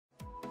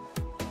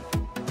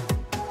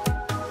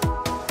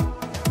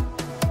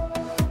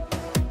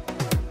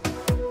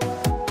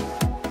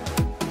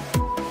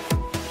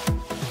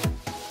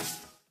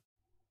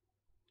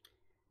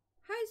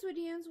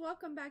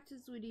welcome back to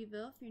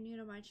Zweetieville. If you're new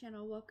to my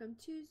channel, welcome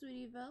to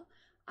Zweetieville.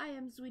 I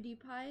am Zweetie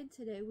Pie, and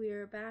today we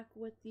are back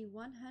with the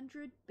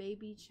 100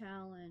 baby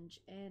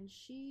challenge, and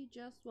she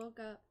just woke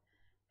up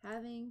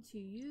having to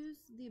use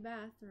the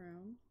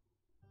bathroom.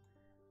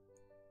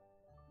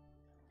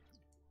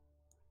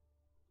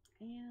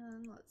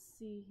 And let's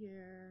see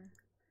here.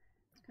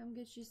 Come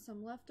get you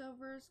some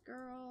leftovers,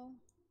 girl.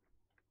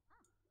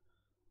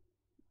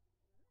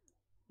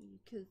 You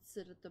could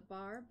sit at the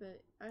bar,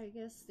 but I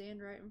guess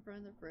stand right in front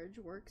of the fridge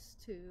works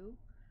too.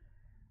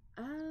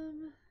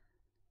 Oh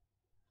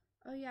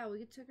yeah,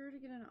 we took her to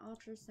get an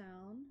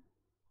ultrasound.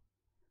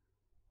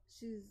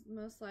 She's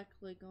most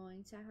likely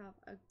going to have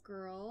a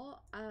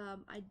girl.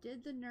 I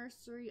did the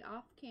nursery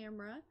off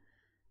camera.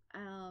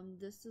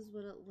 This is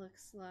what it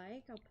looks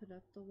like. I'll put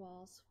up the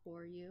walls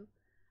for you.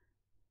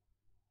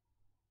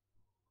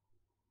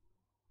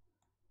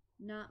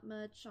 Not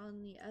much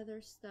on the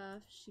other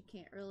stuff. She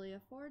can't really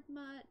afford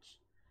much,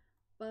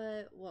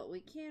 but what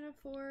we can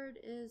afford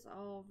is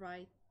all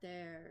right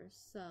there.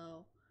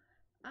 So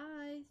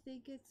I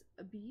think it's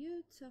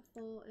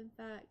beautiful. In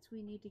fact,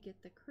 we need to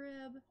get the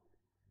crib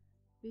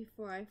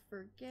before I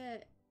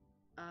forget,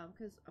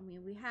 because I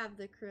mean we have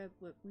the crib,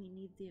 but we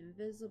need the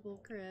invisible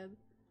crib.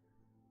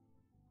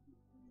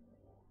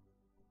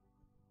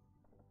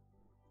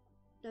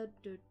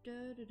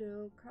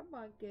 Come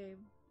on,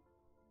 game.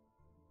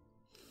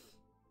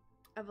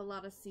 I have a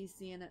lot of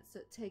CC in it,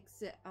 so it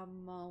takes it a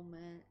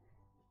moment.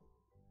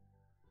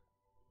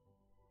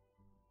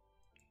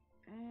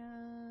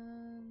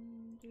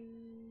 And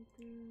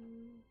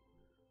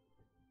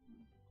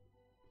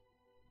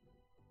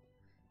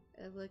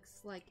it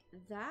looks like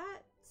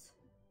that.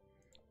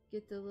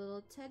 Get the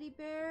little teddy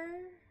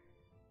bear,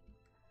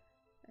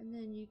 and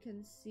then you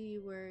can see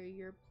where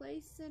you're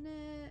placing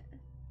it.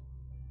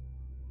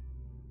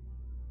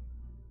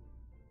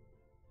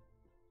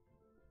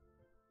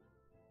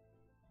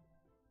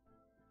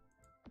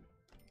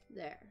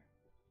 There.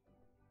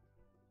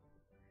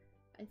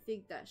 I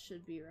think that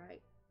should be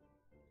right.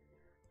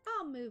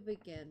 I'll move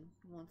again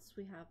once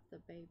we have the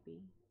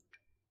baby.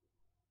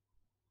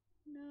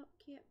 Nope,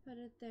 can't put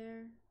it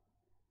there.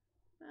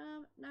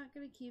 Not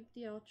gonna keep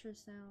the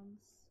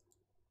ultrasounds.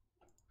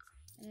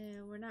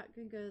 And we're not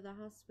gonna go to the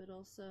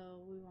hospital,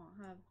 so we won't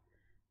have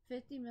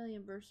 50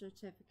 million birth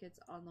certificates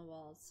on the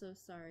walls. So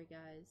sorry,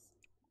 guys.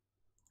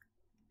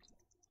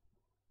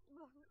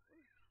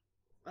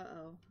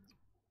 Uh-oh.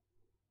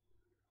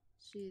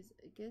 She's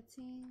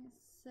getting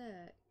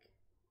sick.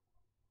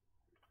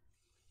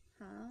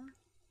 Huh?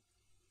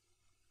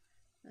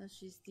 Oh,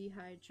 she's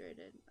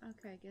dehydrated.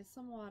 Okay, get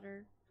some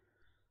water.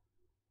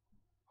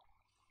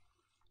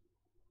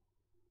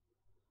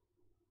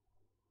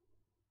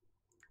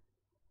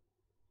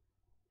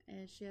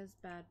 And she has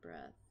bad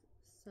breath.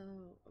 So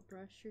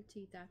brush your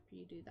teeth after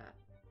you do that.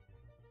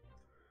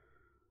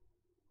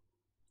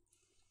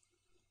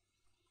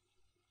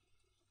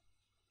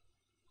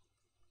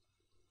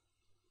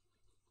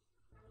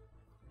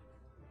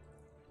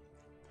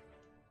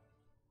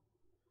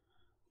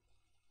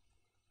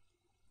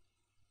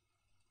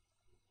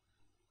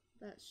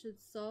 That should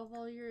solve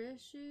all your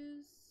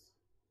issues.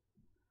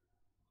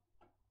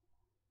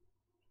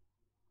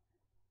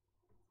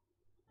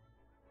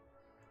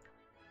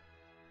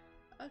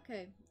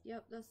 Okay,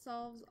 yep, that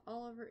solves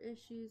all of her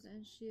issues,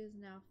 and she is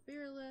now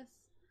fearless.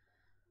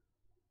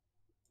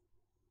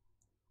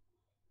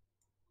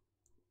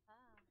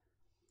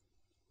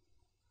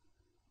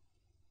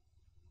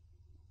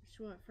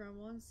 She went from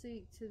one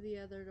sink to the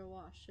other to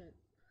wash it.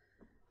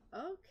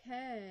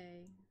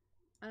 Okay.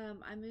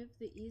 I moved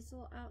the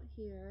easel out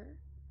here.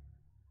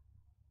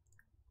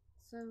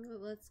 So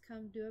let's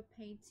come do a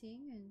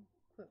painting and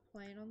quit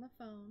playing on the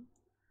phone.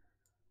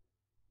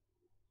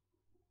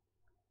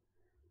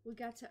 We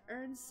got to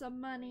earn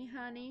some money,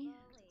 honey.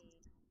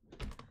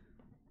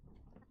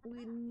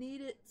 We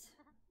need it.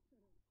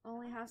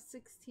 Only have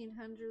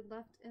 1,600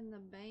 left in the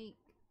bank.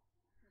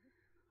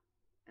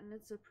 And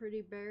it's a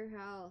pretty bare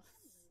house.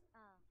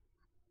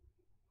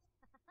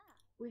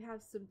 We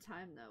have some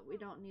time though. We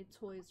don't need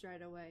toys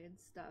right away and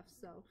stuff,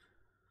 so.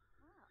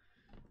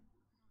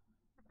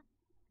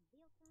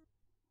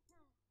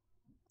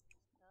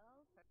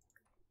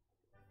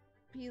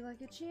 Be like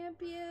a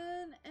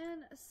champion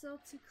and sell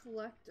to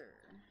collector.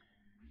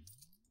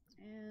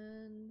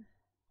 And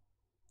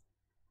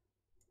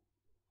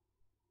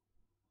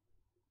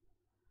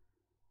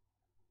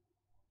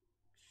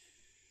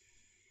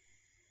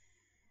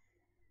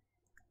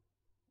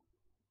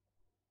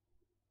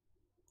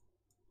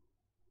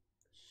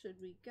should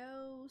we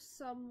go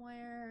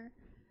somewhere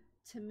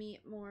to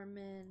meet more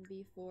men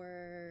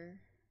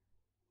before?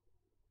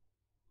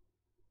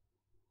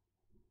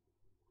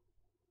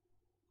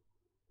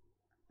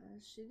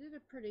 She did a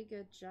pretty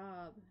good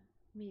job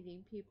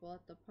meeting people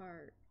at the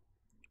park.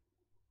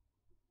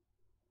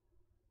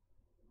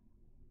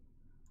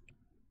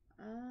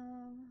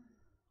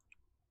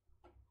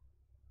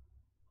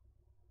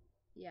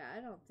 Yeah,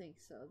 I don't think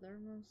so. They're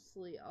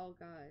mostly all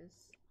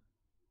guys.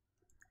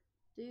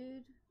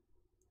 Dude,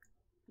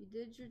 you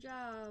did your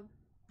job.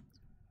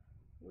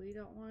 We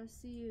don't want to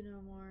see you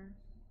no more.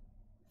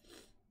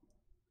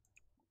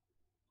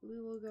 We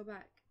will go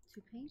back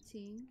to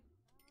painting.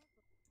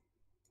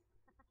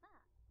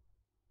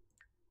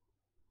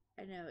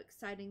 I know,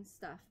 exciting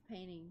stuff,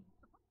 painting.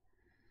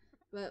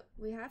 But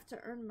we have to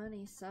earn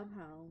money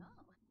somehow.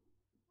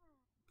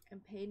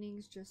 And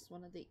painting's just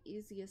one of the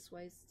easiest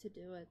ways to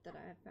do it that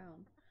I have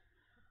found.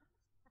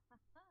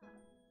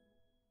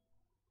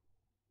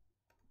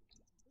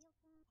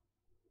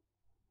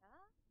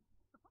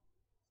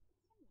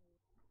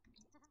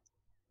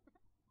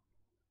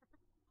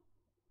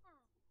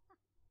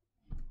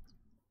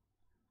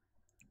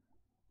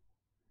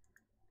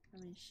 I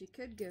mean, she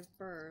could give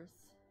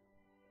birth.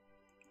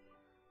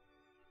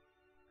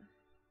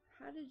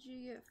 How did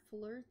you get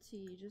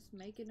flirty just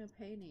making a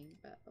painting?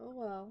 But oh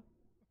well.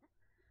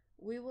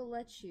 We will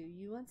let you.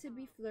 You want to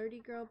be flirty,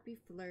 girl? Be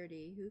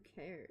flirty. Who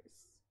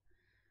cares?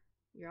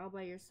 You're all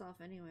by yourself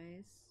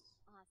anyways.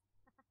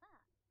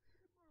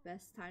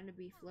 Best time to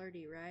be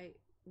flirty, right?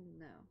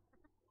 No.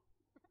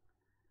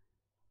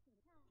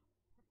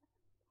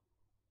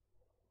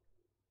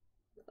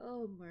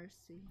 Oh,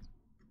 mercy.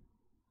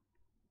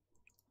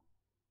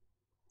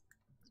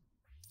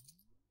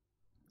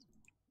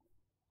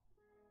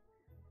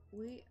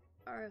 We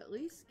are at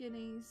least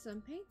getting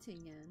some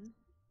painting in.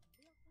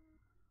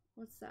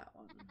 What's that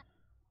one?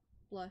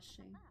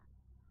 Blushing.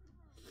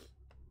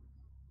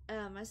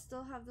 I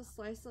still have the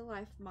Slice of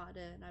Life mod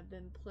in. I've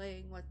been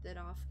playing with it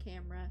off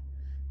camera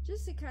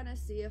just to kind of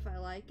see if I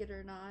like it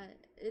or not.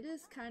 It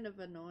is kind of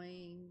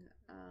annoying.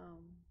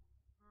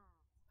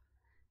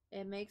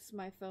 It makes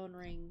my phone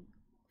ring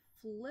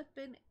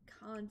flippin'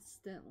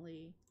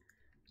 constantly,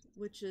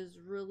 which is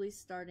really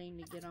starting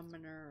to get on my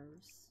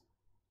nerves.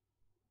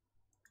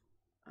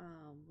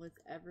 With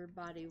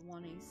everybody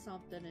wanting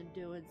something and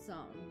doing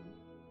something.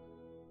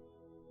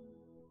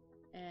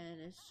 And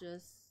it's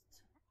just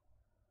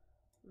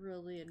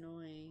really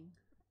annoying.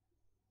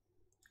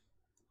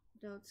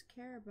 Don't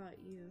care about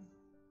you.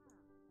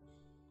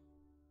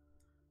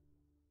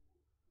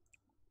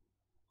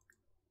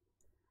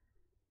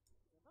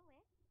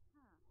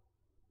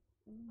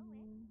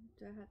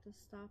 Do I have to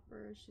stop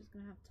her? She's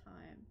gonna have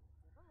time.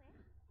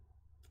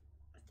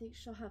 I think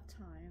she'll have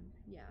time.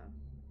 Yeah.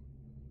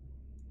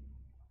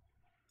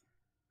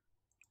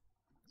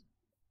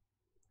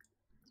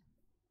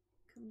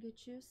 Come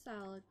get you a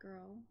salad,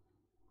 girl.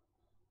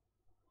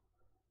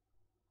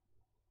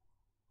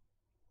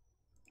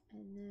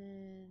 And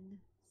then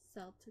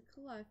sell to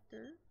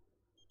collector.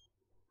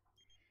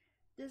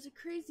 There's a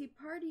crazy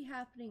party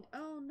happening.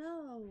 Oh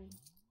no.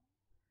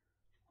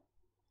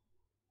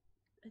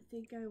 I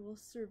think I will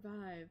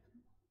survive.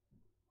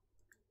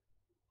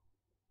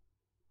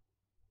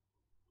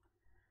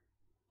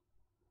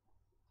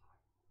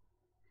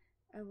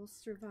 I will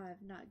survive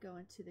not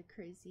going to the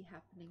crazy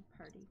happening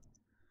party.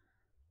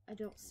 I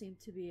don't seem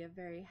to be a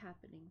very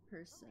happening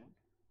person.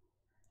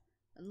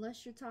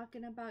 Unless you're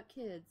talking about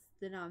kids,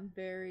 then I'm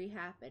very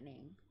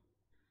happening.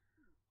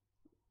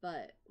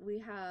 But we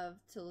have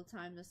till the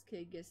time this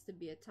kid gets to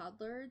be a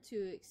toddler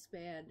to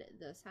expand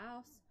this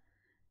house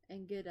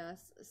and get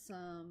us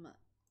some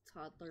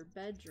toddler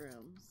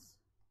bedrooms.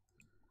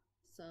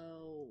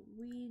 So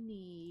we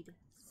need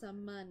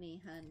some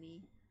money,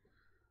 honey.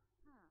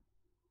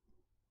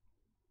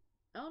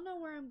 I don't know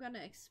where I'm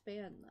gonna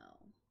expand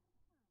though.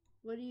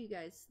 What do you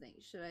guys think?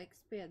 Should I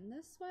expand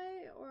this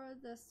way or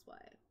this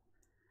way?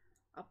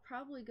 I'll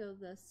probably go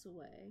this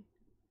way.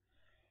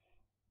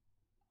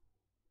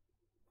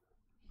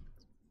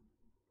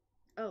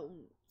 Oh,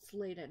 it's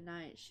late at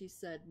night. She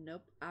said,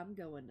 nope, I'm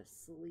going to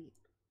sleep.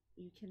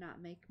 You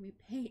cannot make me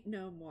paint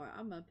no more.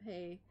 I'm gonna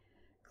pay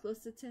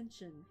close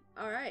attention.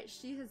 Alright,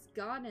 she has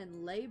gone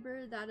in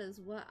labor. That is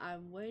what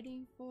I'm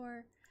waiting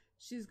for.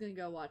 She's gonna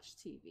go watch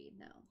TV.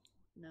 No.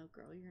 No,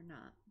 girl, you're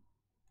not.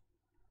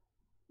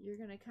 You're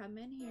gonna come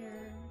in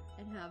here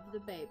and have the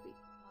baby.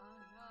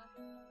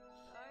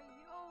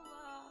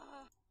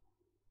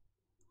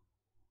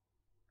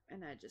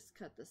 And I just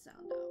cut the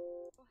sound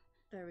out.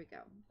 There we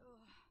go.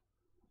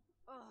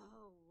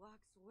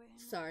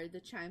 Sorry, the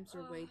chimes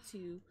are way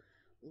too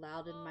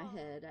loud in my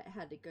head. I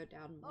had to go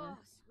down more.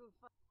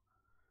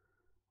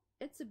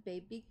 It's a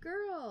baby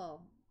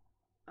girl.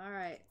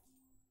 Alright.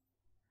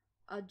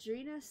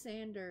 Audrina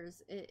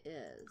Sanders it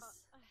is.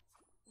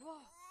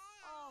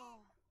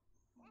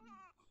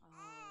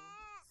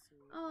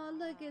 Oh,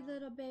 look at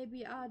little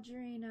baby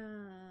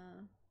Audrina.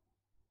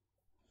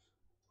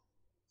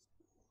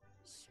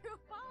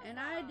 And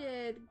I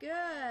did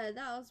good.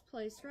 That was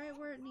placed right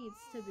where it needs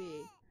to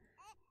be.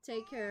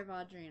 Take care of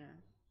Audrina.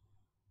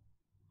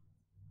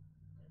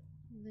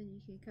 And then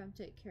you can come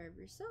take care of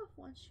yourself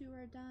once you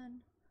are done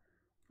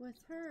with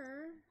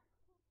her.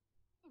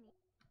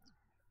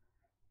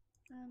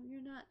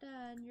 You're not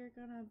done. You're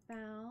gonna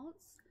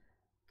bounce,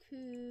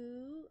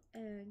 coo,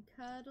 and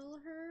cuddle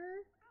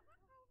her.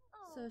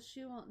 So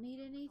she won't need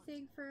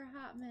anything for a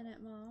hot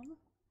minute, Mom.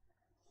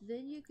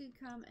 Then you can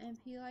come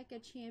and pee like a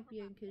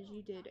champion because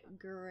you did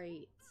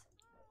great.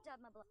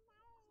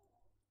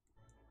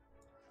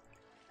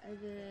 And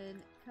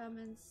then come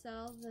and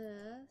sell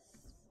this.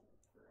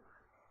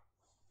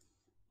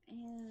 And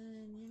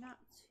you're not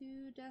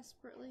too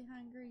desperately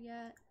hungry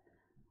yet.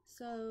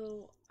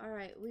 So,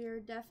 alright, we are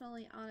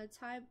definitely on a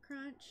time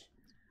crunch.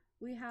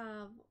 We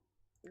have,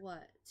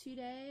 what, 2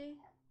 days?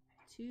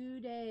 2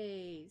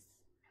 days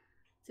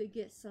to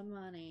get some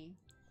money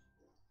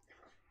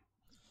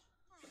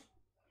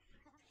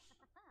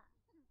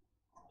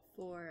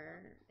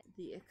for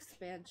the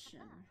expansion.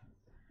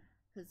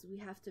 Because we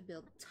have to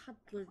build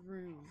toddler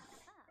rooms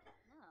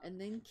and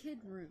then kid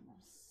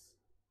rooms.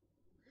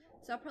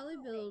 So I'll probably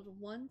build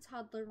one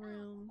toddler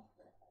room,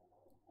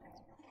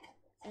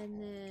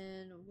 and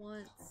then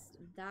once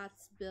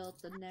that's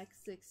built, the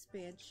next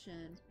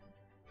expansion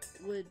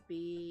would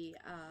be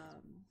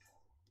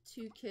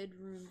 2 kid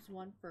rooms,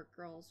 one for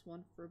girls,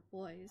 one for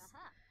boys.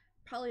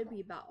 Probably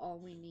be about all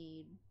we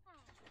need.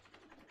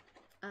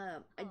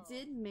 I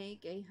did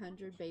make a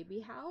 100 baby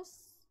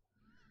house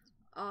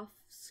off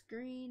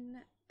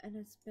screen, and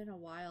it's been a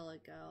while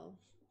ago.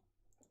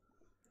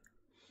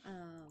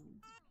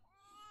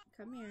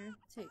 Come here,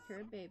 take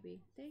care of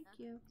baby. Thank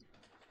you.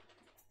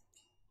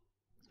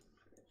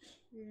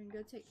 You're gonna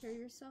go take care of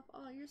yourself?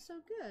 Oh, you're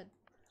so good.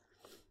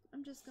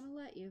 I'm just gonna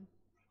let you.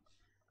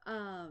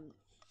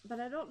 But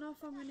I don't know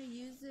if I'm gonna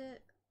use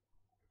it.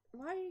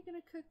 Why are you gonna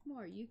cook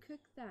more? You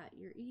cook that.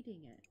 You're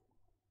eating it.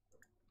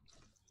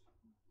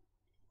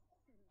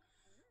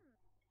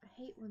 I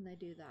hate when they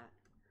do that.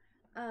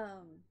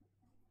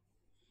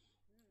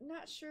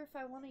 Not sure if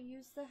I want to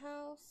use the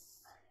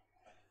house.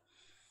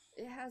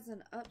 It has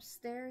an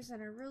upstairs,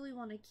 and I really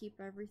want to keep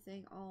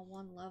everything all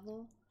one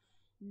level.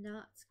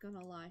 Not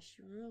gonna lie,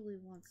 she really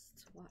wants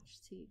to watch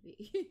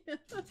TV.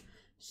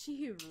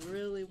 She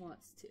really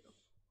wants to.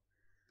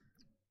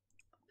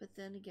 But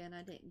then again,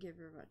 I didn't give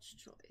her much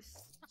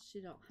choice.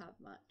 She don't have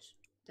much.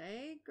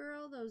 Dang,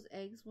 girl, those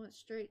eggs went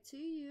straight to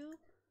you.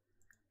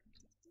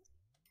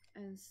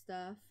 And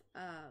stuff.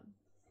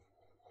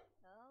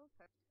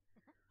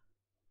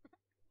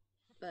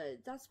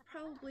 But that's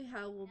probably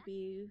how we'll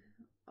be.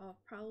 I'll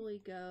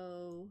probably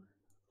go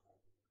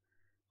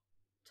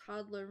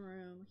toddler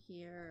room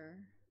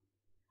here,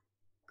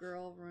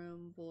 girl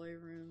room, boy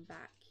room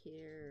back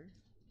here.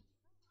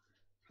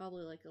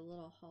 Probably like a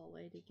little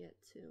hallway to get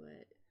to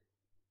it.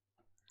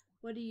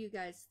 What do you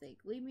guys think?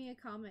 Leave me a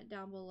comment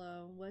down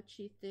below what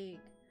you think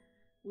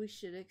we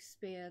should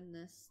expand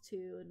this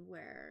to and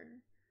where.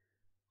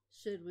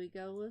 Should we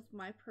go with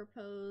my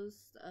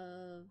proposed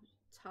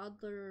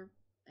toddler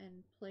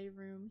and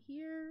playroom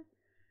here,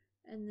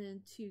 and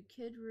then 2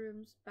 kid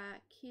rooms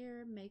back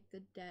here, make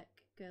the deck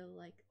go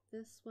like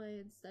this way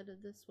instead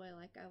of this way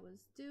like I was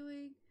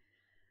doing?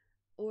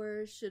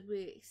 Or should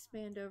we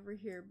expand over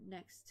here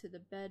next to the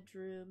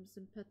bedrooms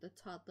and put the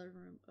toddler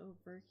room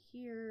over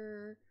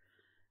here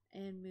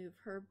and move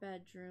her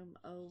bedroom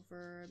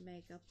over,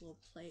 make up a little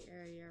play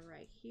area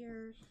right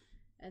here,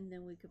 and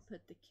then we could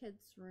put the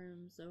kids'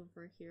 rooms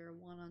over here,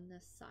 one on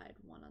this side,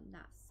 one on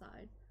that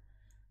side.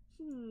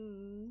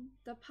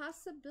 The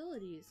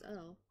possibilities.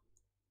 Oh,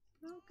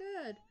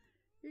 good.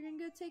 You're gonna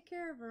go take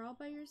care of her all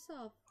by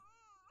yourself.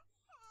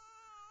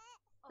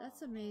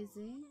 That's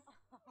amazing.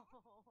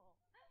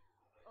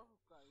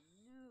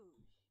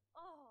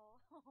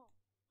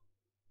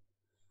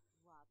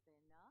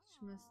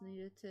 She must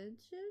need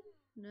attention?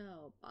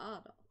 No,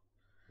 bottle.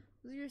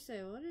 I was gonna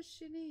say, what does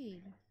she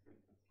need?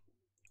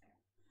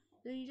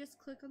 Then you just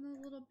click on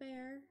the little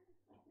bear.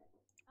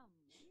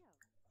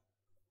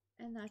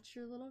 And that's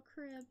your little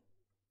crib.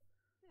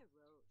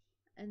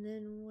 And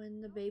then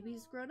when the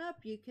baby's grown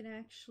up, you can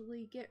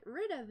actually get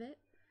rid of it.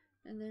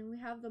 And then we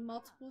have the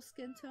multiple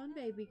skin tone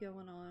baby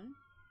going on.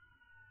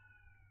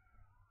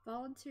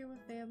 Volunteer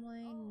with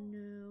family.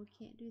 No,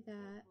 can't do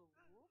that.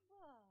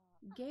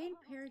 Gain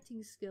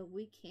parenting skill.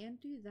 We can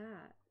do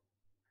that.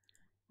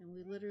 And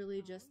we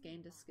literally just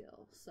gained a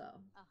skill. So,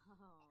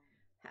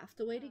 have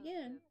to wait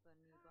again.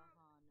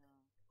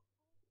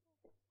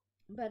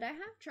 But I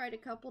have tried a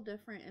couple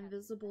different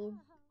invisible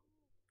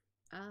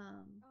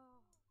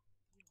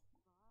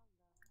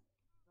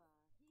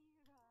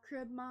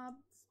crib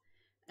mobs,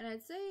 and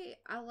I'd say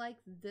I like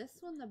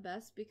this one the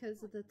best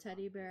because of the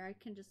teddy bear. I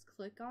can just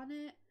click on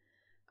it.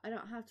 I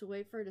don't have to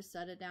wait for her to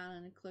set it down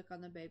and then click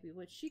on the baby,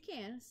 which you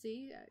can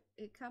see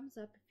it comes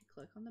up if you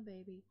click on the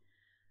baby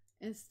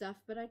and stuff,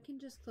 but I can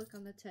just click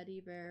on the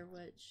teddy bear,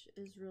 which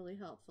is really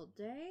helpful.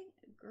 Dang,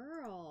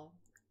 girl.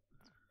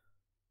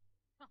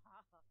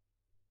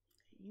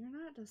 You're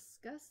not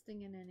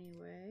disgusting in any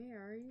way,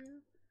 are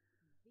you?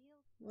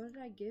 What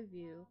did I give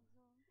you?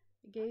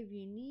 I gave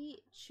you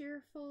neat,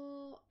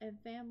 cheerful, and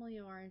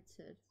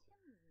family-oriented.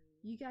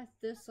 You got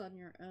this on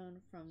your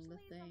own from the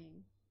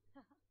thing.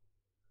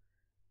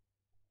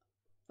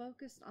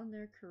 Focused on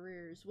their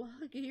careers. Well,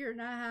 you're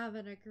not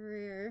having a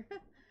career.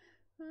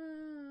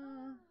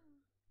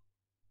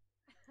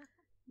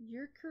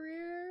 Your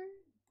career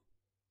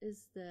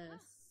is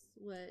this,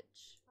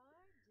 which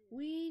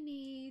we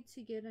need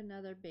to get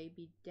another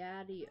baby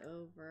daddy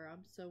over.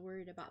 I'm so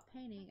worried about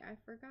painting. I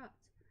forgot.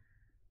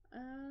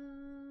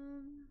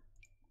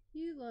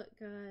 You look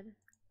good.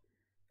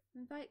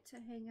 Invite to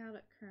hang out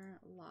at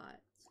current lot.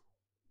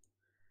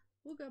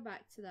 We'll go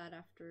back to that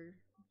after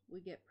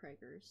we get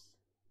preggers.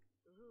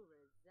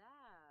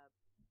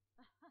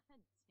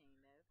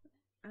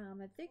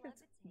 I think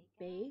it's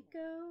Bako.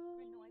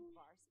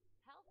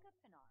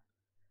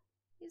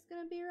 He's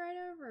gonna be right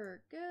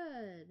over.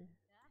 Good.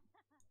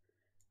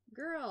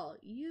 Girl,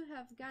 you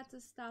have got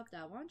to stop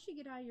that. Why don't you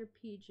get out of your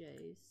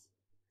PJs?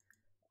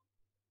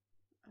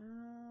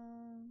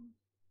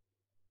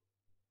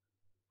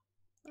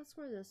 Let's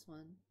wear this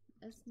one.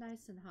 It's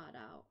nice and hot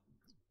out.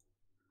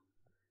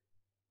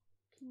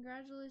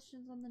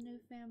 Congratulations on the new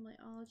family.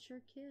 Oh, it's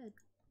your kid.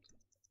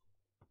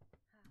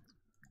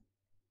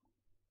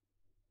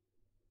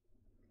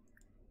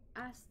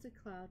 Ask the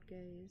cloud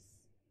gaze.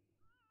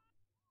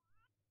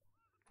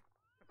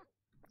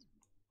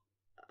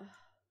 Ugh.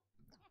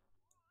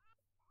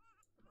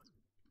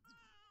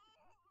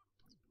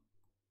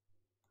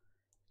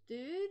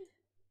 Dude,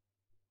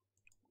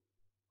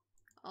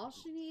 all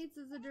she needs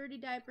is a dirty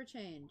diaper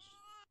change.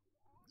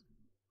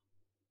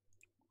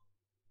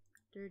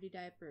 Dirty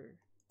diaper.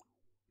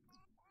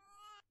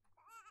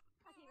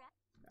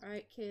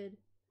 Alright, kid.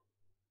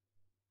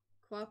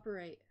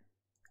 Cooperate.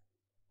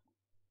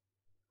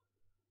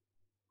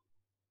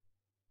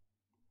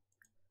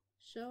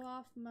 Show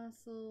off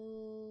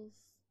muscles.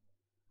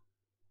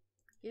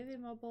 Give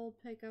him a bold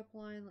pickup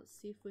line. Let's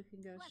see if we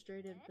can go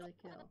straight in for the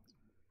kill.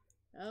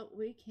 Oh,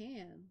 we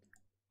can.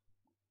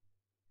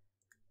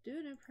 Do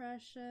an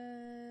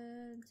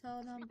impression. Tell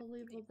an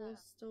unbelievable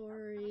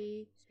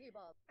story.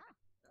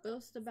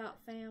 Boast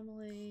about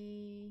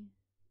family.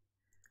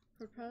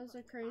 Propose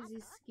a crazy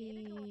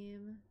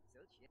scheme.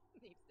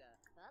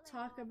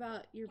 Talk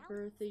about your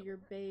birth of your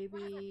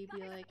baby.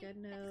 Be like, I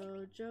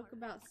know. Joke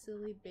about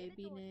silly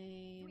baby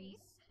names.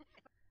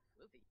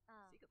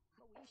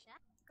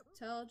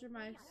 Tell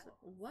dramatic.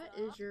 What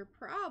is your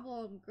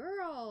problem,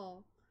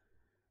 girl?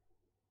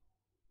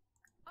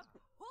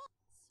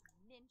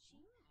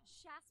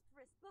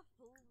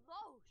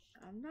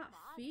 I'm not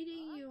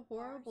feeding you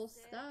horrible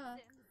stuff.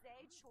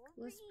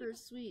 Whisper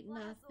sweet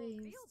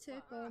nothings.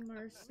 Tickle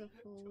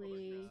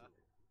mercifully.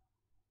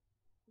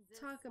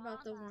 Talk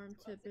about the warm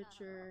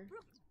temperature.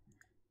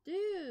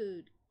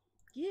 Dude,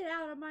 get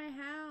out of my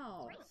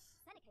house.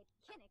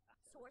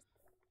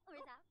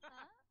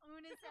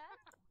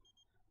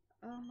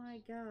 Oh my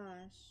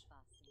gosh.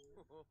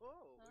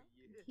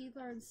 He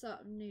learned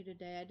something new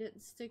today. I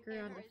didn't stick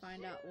around to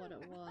find out what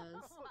it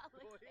was.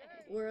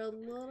 We're a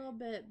little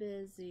bit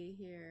busy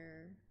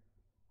here.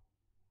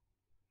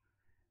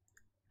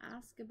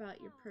 Ask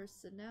about your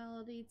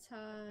personality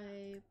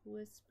type.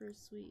 Whisper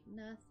sweet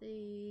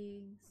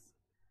nothings.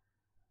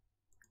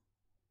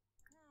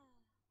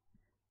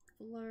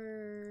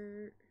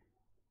 Flirt.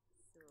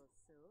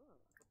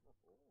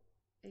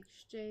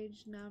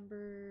 Exchange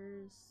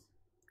numbers.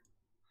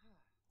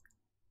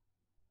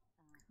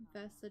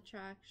 Confess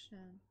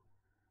attraction.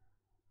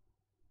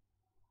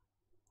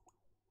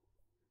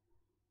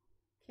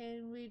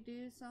 Can we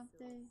do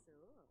something?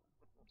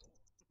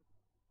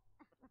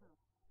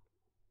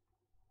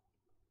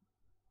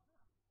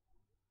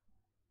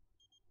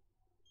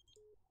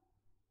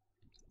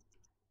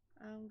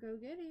 Go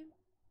get him.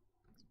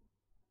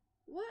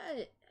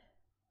 What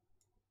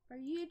are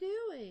you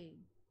doing?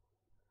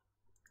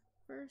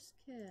 First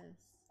kiss.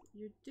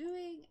 You're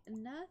doing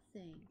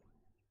nothing.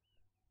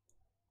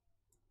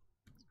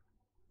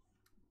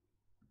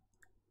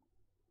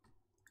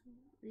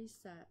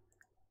 Reset.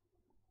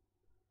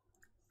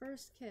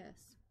 First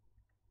kiss.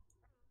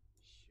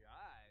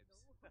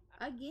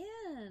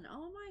 Again.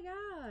 Oh my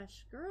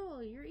gosh.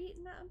 Girl, you're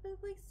eating nothing but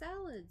like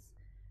salads.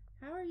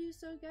 How are you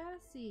so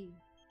gassy?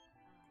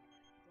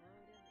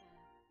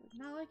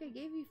 Not like I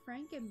gave you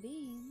franken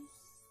beans.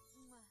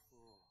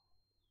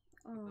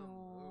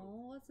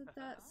 Oh, wasn't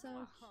that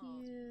so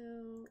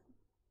cute?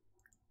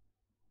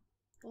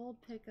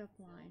 Bold pickup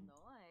line.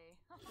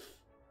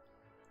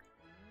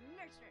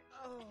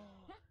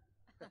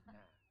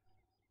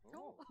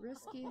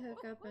 Risky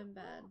hookup in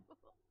bed.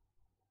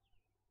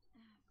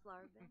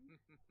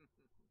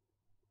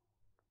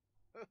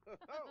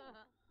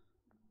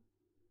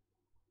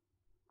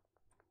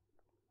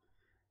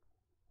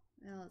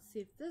 Now let's see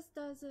if this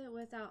does it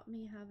without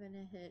me having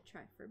to hit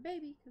try for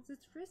baby, because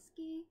it's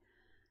risky.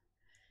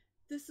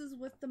 This is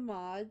with the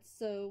mods,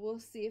 so we'll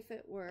see if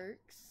it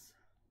works.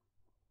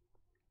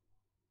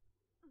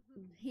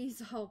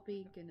 He's all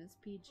pink in his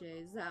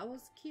PJs. That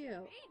was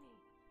cute.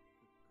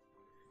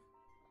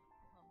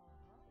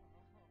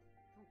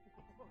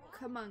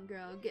 Come on,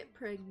 girl, get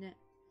pregnant.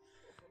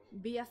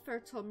 Be a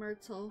fertile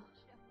myrtle.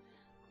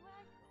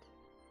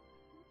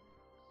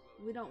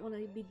 We don't want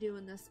to be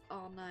doing this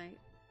all night.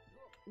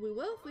 We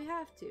will if we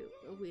have to,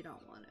 but we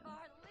don't want to.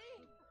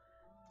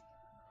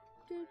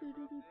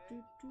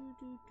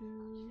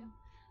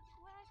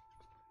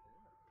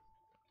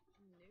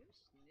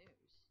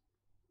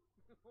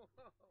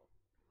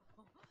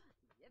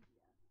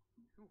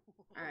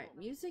 Alright,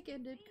 music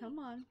ended. Come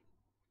on.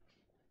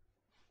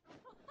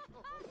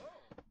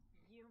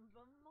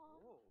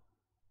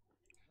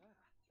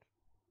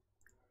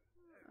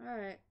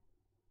 Alright,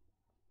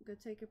 Go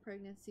take a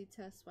pregnancy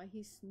test while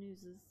he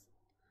snoozes.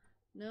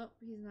 Nope,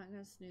 he's not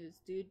gonna snooze.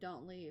 Dude,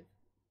 don't leave.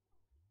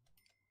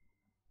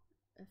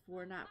 If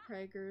we're not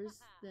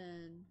preggers,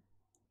 then...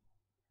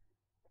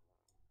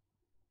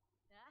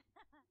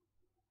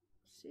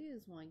 She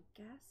is one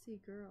gassy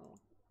girl.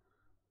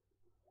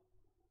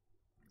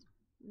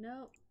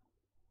 Nope.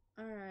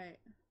 Alright.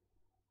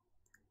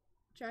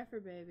 Try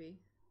for baby.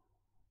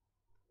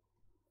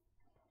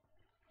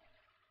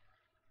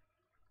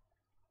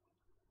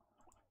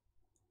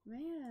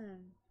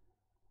 Man.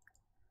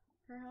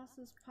 Her house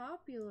is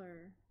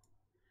popular.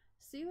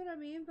 See what I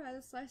mean by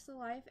the slice of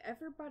life?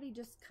 Everybody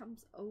just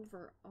comes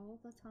over all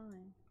the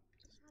time.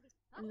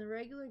 In the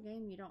regular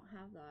game, you don't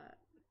have that.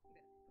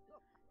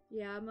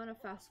 Yeah, I'm gonna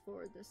fast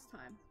forward this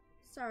time.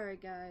 Sorry,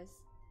 guys.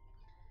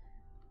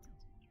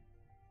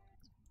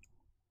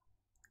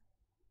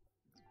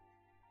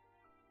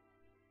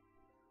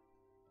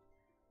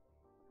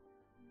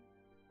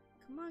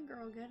 Come on,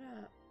 girl, get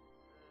up.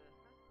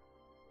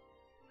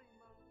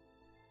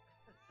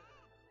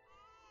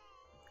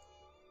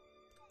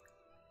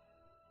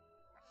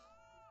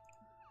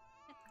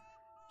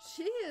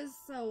 She is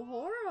so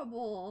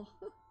horrible.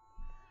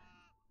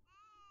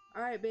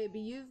 Alright, baby,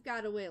 you've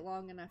got to wait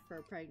long enough for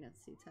a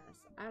pregnancy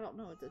test. I don't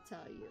know what to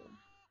tell you.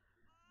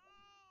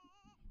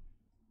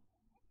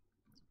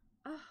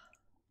 Ah.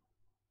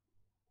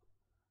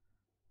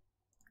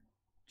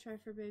 Try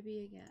for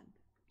baby again.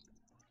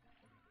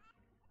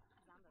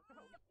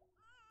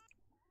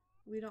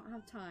 We don't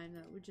have time,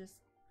 that would just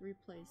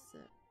replace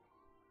it.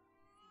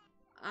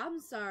 I'm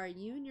sorry,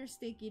 you and your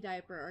stinky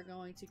diaper are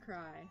going to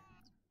cry.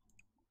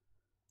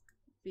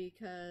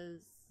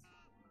 Because...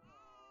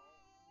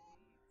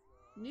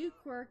 New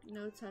quirk,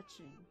 no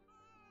touching.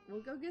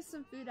 We'll go get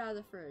some food out of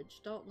the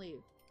fridge. Don't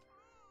leave.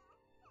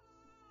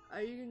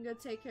 Are you gonna go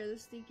take care of the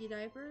stinky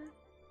diaper?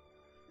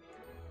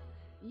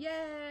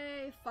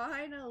 Yay!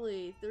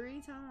 Finally!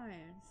 3 times.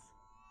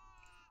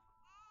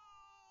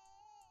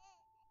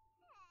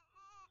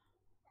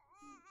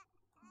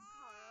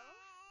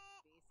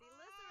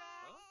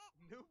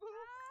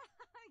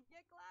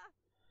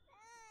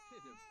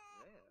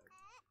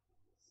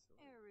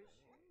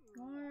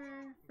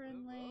 More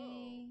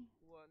friendly.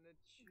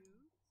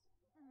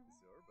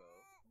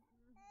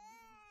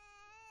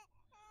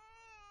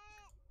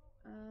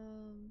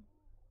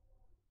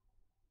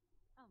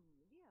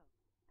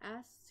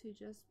 Asked to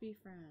just be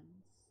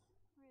friends.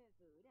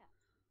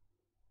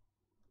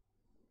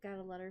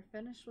 Gotta let her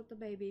finish with the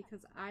baby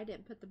because I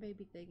didn't put the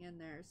baby thing in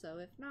there. So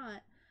if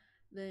not,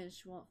 then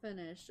she won't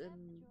finish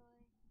and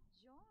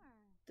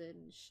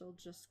then she'll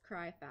just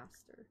cry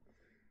faster.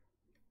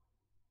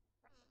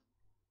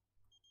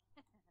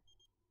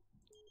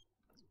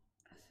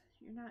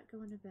 You're not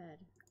going to bed.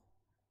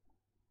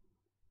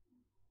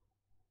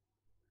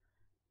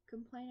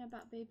 Complain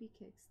about baby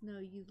kicks. No,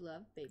 you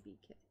love baby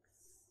kicks.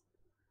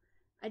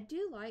 I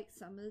do like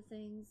some of the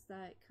things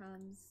that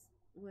comes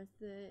with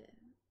it.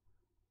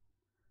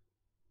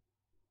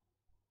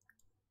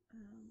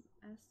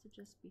 Asked to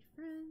just be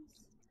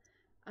friends.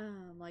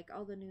 Like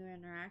all the new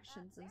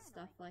interactions and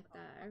stuff like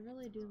that. I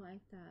really do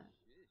like that.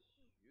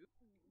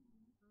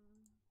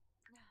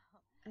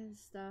 And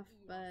stuff,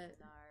 but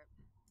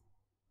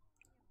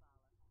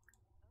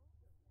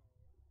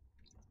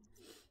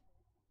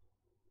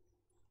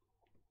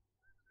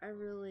I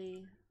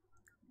really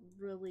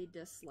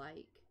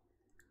dislike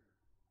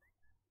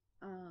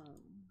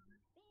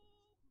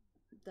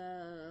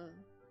the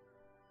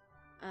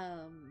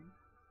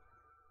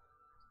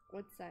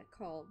what's that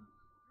called?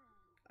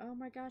 Oh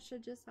my gosh, I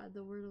just had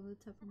the word on the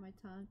tip of my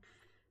tongue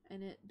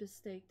and it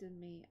bestaked in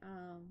me.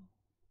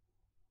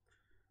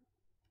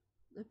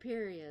 The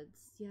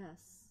periods,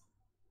 yes.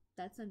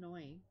 That's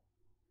annoying.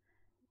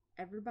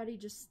 Everybody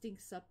just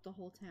stinks up the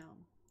whole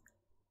town.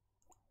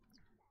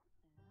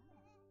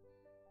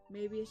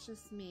 Maybe it's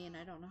just me and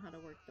I don't know how to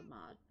work the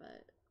mod,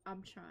 but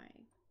I'm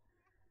trying.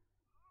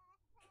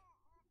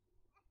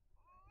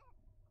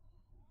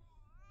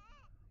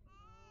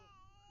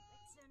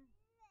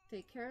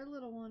 Take care of the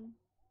little one.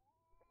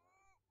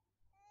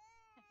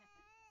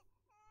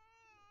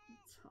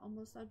 It's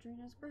almost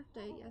Audrina's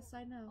birthday. Yes,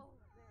 I know.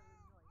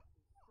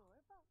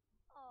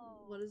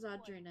 What does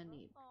Audrina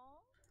need?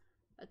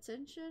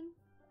 Attention?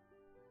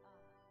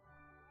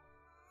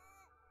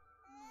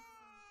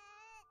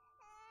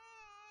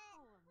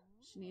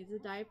 She needs a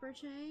diaper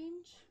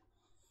change.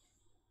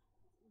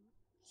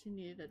 She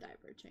needed a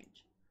diaper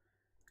change.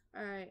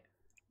 Alright.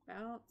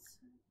 Bounce.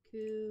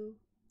 Coo.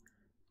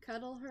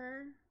 Cuddle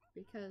her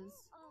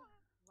because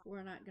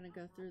we're not going to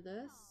go through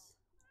this.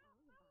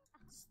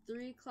 It's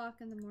 3 o'clock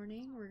in the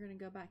morning. We're going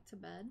to go back to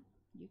bed.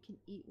 You can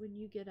eat when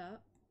you get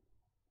up.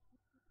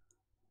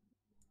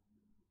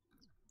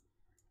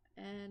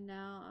 And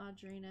now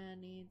Audrina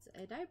needs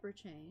a diaper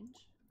change.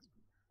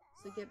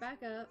 So get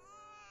back up.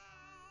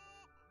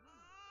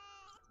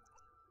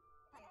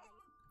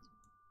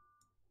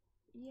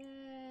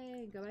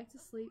 Yay! Go back to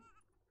sleep.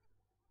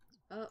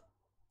 Oh.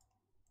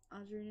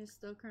 Audrina's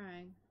still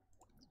crying.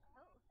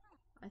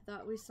 I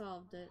thought we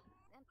solved it.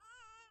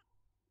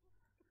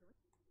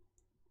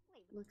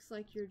 Looks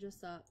like you're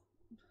just up.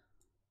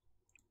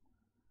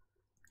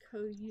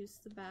 Go use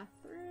the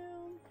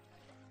bathroom.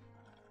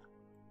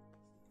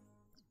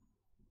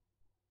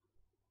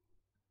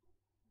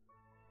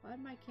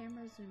 Why'd my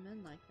camera zoom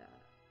in like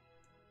that?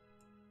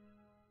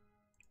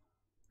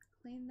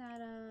 Clean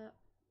that up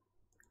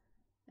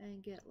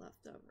and get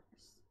leftovers.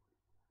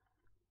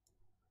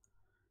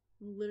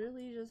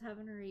 Literally just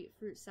having her eat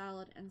fruit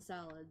salad and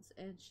salads,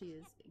 and she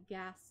is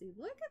gassy.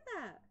 Look at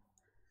that!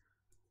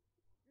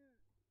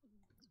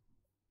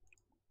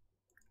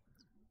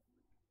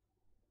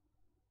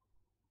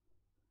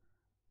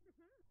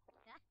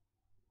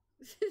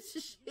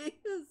 She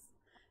is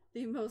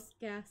the most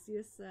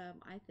gassiest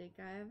I think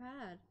I have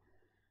had.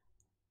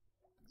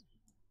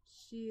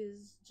 She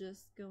is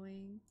just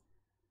going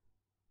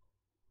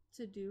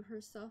to do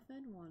herself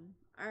in one.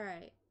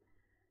 Alright.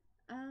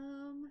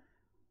 I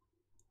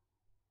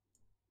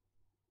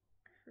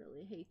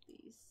really hate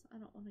these. I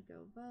don't want to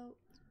go vote.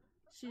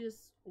 She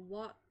just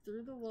walked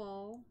through the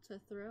wall to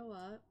throw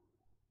up.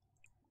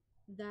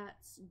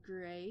 That's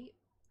great.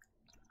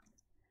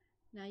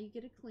 Now you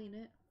get to clean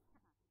it.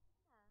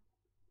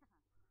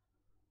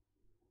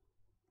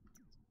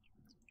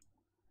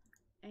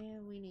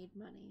 And we need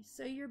money.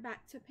 So you're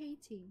back to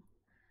painting.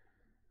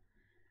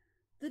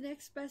 The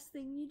next best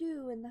thing you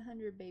do in the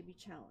 100 Baby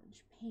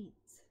Challenge. Paint.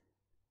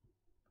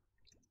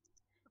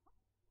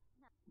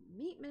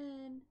 Meet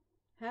men.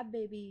 Have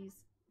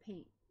babies.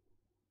 Paint.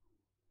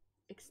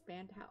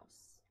 Expand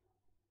house.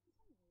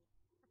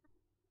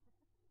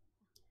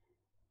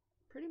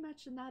 Pretty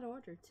much in that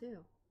order too.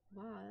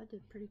 Wow, I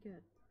did pretty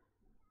good.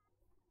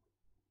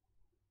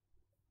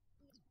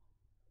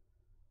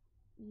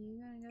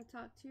 You gonna go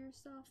talk to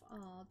yourself?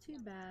 Aw, too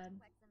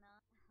bad.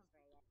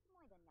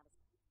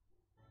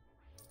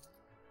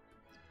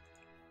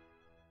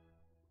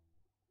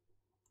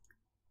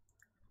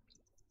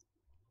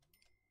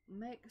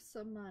 Make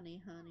some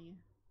money, honey.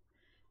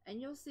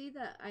 And you'll see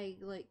that I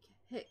like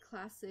hit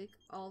classic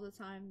all the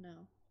time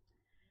now.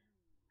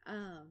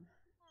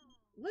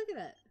 Look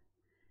at it.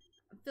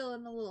 I'm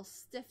feeling a little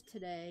stiff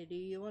today. Do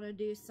you want to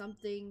do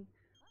something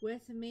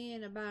with me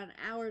in about an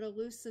hour to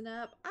loosen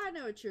up? I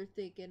know what you're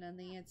thinking, and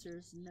the answer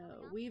is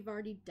no. We've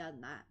already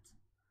done that.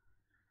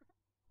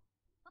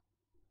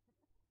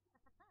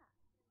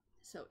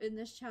 So in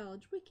this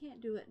challenge, we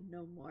can't do it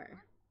no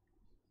more.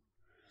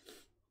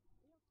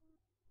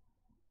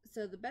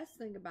 So the best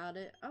thing about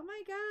it, oh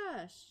my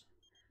gosh,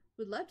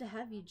 would love to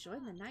have you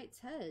join the Knight's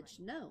Hedge.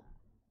 No.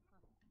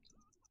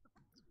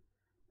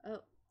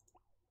 Oh.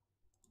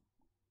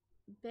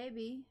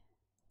 Baby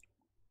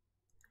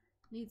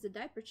needs a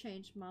diaper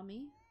change,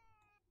 mommy.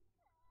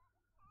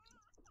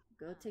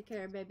 Go take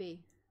care, baby.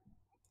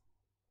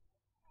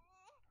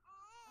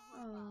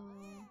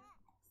 Oh,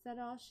 is that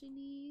all she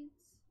needs?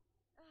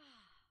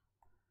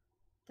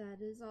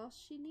 That is all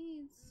she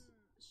needs.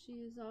 She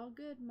is all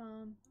good,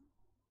 Mom.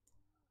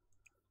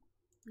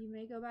 You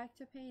may go back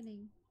to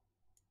painting.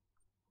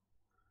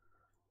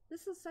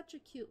 This is such a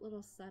cute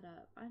little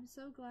setup. I'm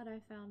so glad I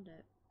found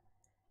it.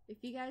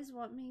 If you guys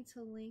want me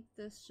to link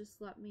this, just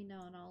let me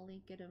know and I'll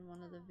link it in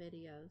one of the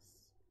videos.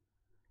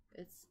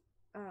 It's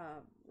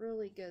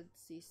really good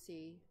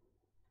CC.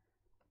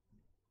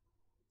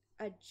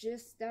 I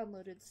just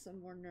downloaded some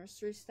more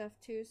nursery stuff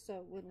too,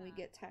 so when we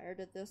get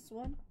tired of this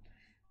one,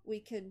 we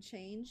can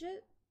change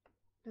it.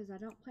 Because I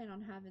don't plan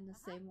on having the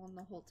same one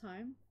the whole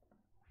time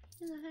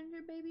in the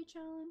 100 Baby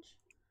Challenge.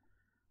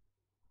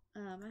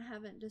 I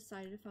haven't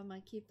decided if I'm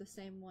going to keep the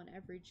same one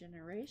every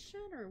generation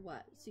or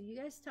what. So you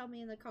guys tell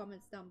me in the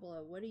comments down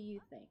below. What do you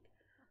think?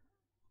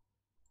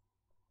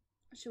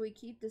 Should we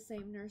keep the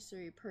same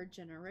nursery per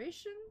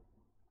generation?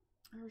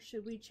 Or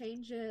should we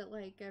change it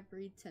like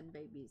every 10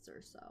 babies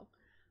or so?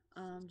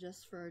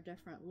 Just for a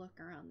different look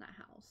around the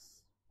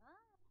house.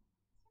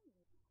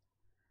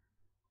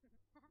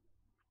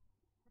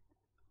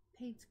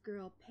 Paint,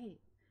 girl,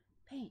 paint.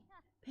 Paint,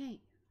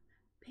 paint.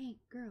 Paint,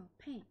 girl,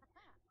 paint.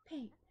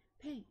 Paint.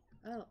 Paint.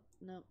 Oh,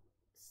 no.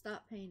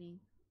 Stop painting.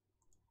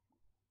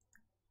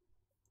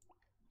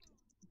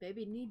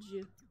 Baby needs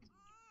you.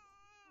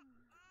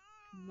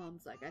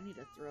 Mom's like, I need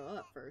to throw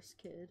up first,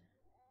 kid.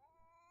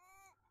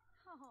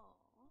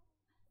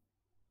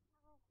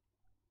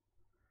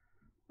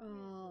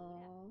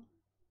 Oh.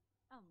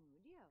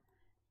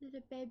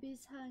 Little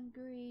baby's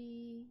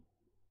hungry.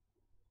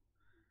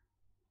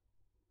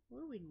 What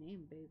do we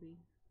name baby?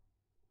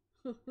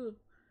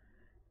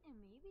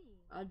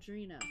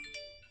 Audrina.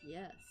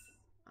 Yes.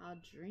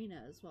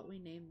 Audrina is what we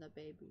named the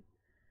baby.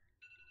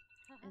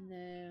 And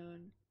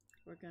then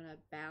we're gonna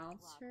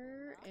bounce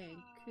her and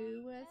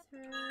coo with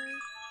her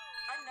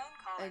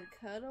and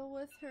cuddle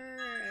with her,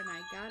 and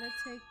I gotta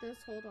take this.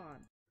 Hold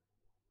on.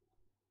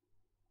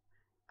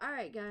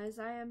 Alright guys,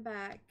 I am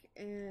back,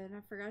 and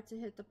I forgot to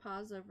hit the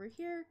pause over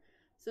here.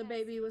 So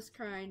baby was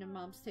crying and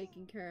mom's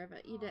taking care of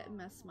it. You didn't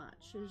miss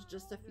much. It was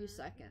just a few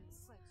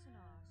seconds.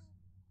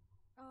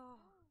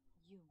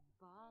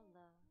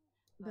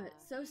 But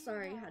so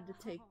sorry I had to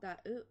take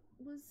that. It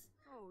was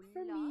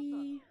for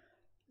me.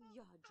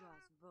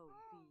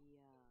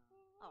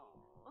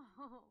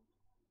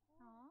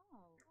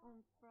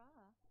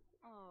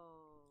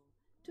 Oh.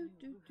 Do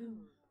do do.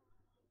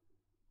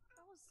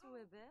 Oh,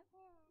 Swibit.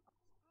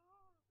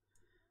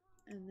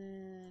 And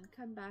then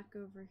come back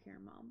over here,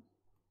 Mom.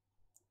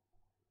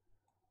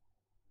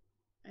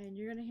 And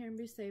you're gonna hear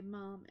me say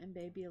Mom and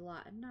Baby a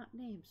lot, and not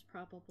names,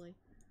 probably.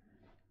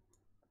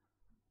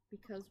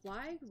 Because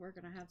why? We're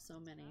gonna have so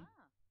many.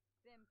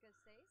 Vimka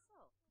say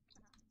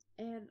so.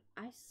 And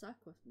I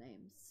suck with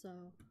names,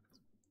 so.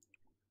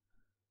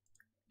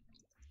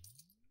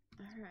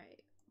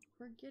 Alright.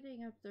 We're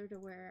getting up there to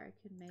where I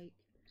can make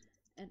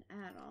an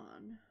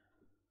add-on.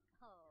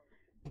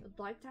 I'd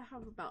like to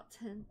have about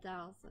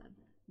 10,000.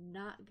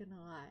 Not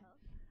gonna lie.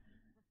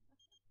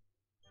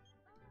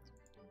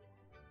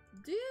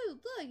 Dude,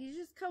 look, you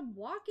just come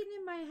walking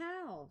in my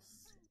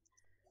house.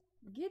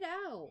 Get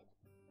out.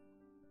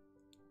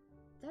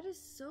 That is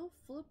so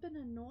flippin'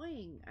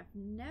 annoying. I've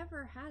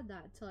never had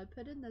that until I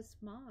put in this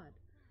mod.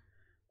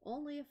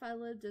 Only if I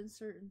lived in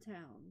certain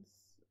towns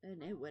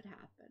and it would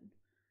happen.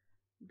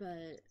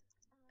 But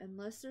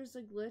unless there's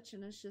a glitch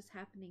and it's just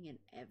happening in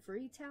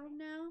every town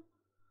now.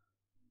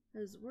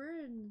 Because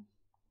we're in,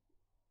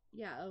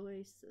 yeah,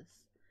 Oasis.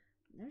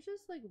 They're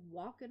just like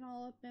walking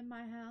all up in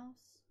my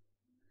house.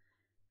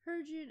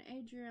 Heard you and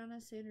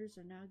Adriana Sanders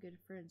are now good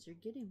friends. You're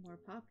getting more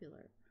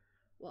popular.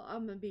 Well,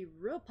 I'm going to be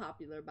real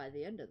popular by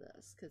the end of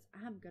this because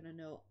I'm going to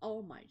know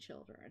all my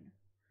children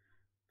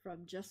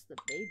from just the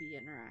baby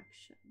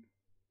interaction.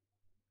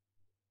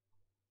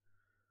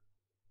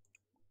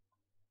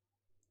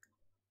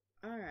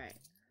 Alright.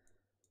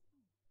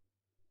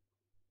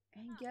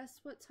 And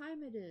guess what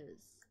time it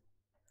is?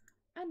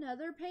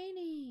 Another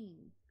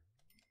painting!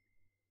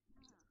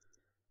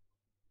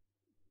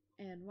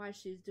 And while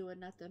she's doing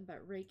nothing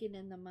but raking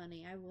in the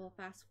money, I will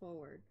fast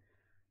forward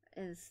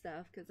and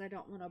stuff because I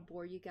don't want to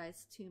bore you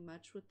guys too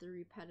much with the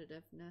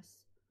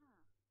repetitiveness.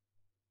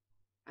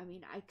 I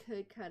mean, I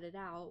could cut it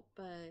out,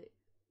 but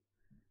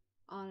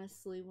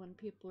honestly, when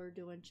people are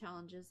doing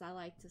challenges, I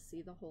like to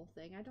see the whole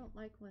thing. I don't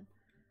like when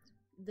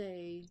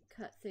they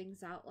cut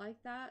things out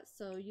like that.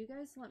 So you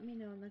guys let me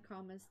know in the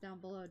comments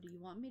down below. Do you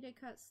want me to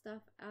cut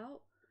stuff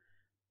out?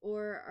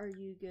 Or are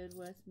you good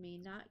with me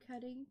not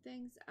cutting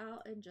things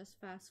out and just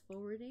fast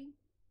forwarding?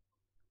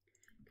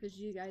 Because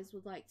you guys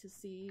would like to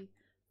see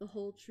the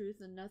whole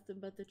truth and nothing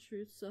but the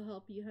truth, so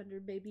help you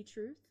 100 baby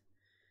truth.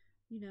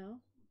 You know,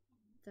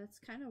 that's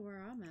kind of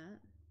where I'm at.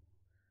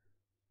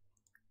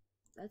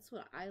 That's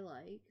what I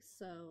like.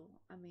 So,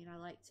 I mean, I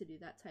like to do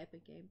that type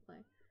of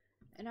gameplay.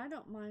 And I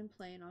don't mind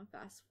playing on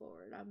fast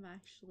forward. I'm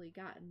actually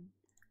gotten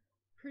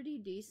pretty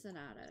decent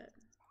at it.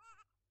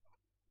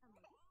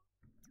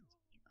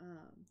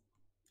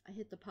 I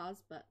hit the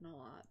pause button a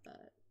lot,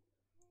 but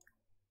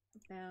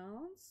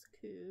bounce,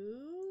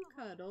 coo,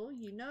 cuddle.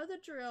 You know the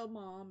drill,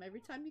 Mom. Every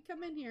time you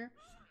come in here,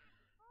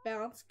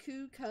 bounce,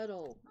 coo,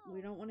 cuddle.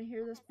 We don't want to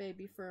hear this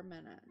baby for a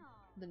minute.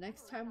 The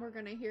next time we're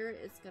going to hear it,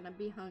 it's going to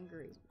be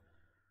hungry.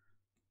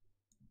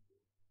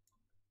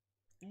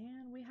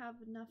 And we have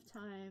enough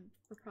time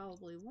for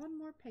probably one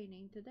more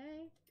painting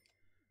today.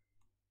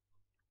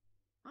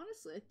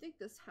 Honestly, I think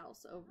this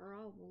house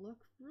overall will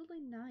look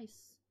really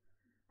nice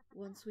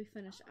once we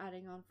finish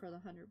adding on for the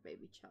 100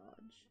 baby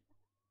challenge.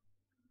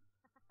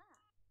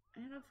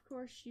 And of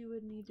course, you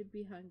would need to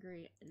be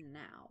hungry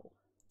now.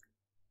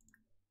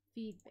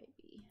 Feed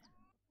baby.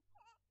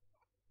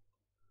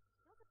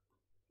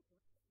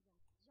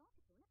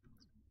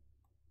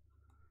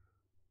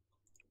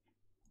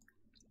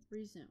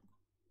 Resume.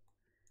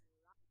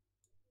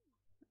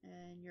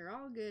 And you're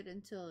all good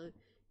until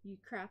you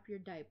crap your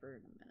diaper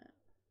in a minute.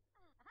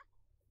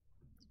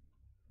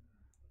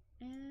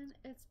 And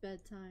it's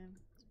bedtime.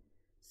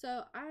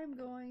 So I'm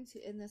going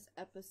to end this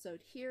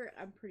episode here.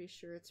 I'm pretty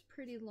sure it's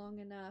pretty long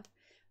enough.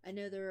 I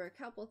know there were a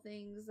couple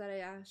things that I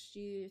asked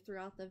you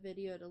throughout the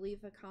video to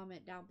leave a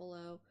comment down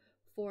below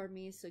for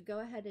me. So go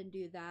ahead and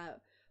do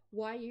that.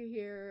 While you're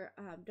here,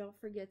 don't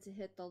forget to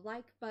hit the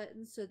like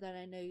button so that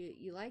I know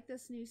you like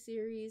this new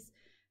series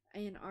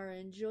and are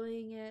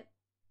enjoying it.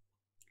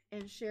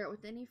 And share it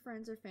with any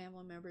friends or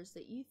family members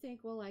that you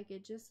think will like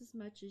it just as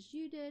much as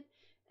you did.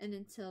 And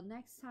until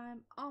next time,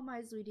 all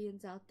my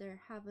Zweetians out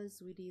there, have a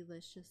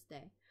Zweetielicious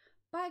day.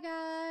 Bye,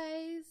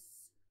 guys!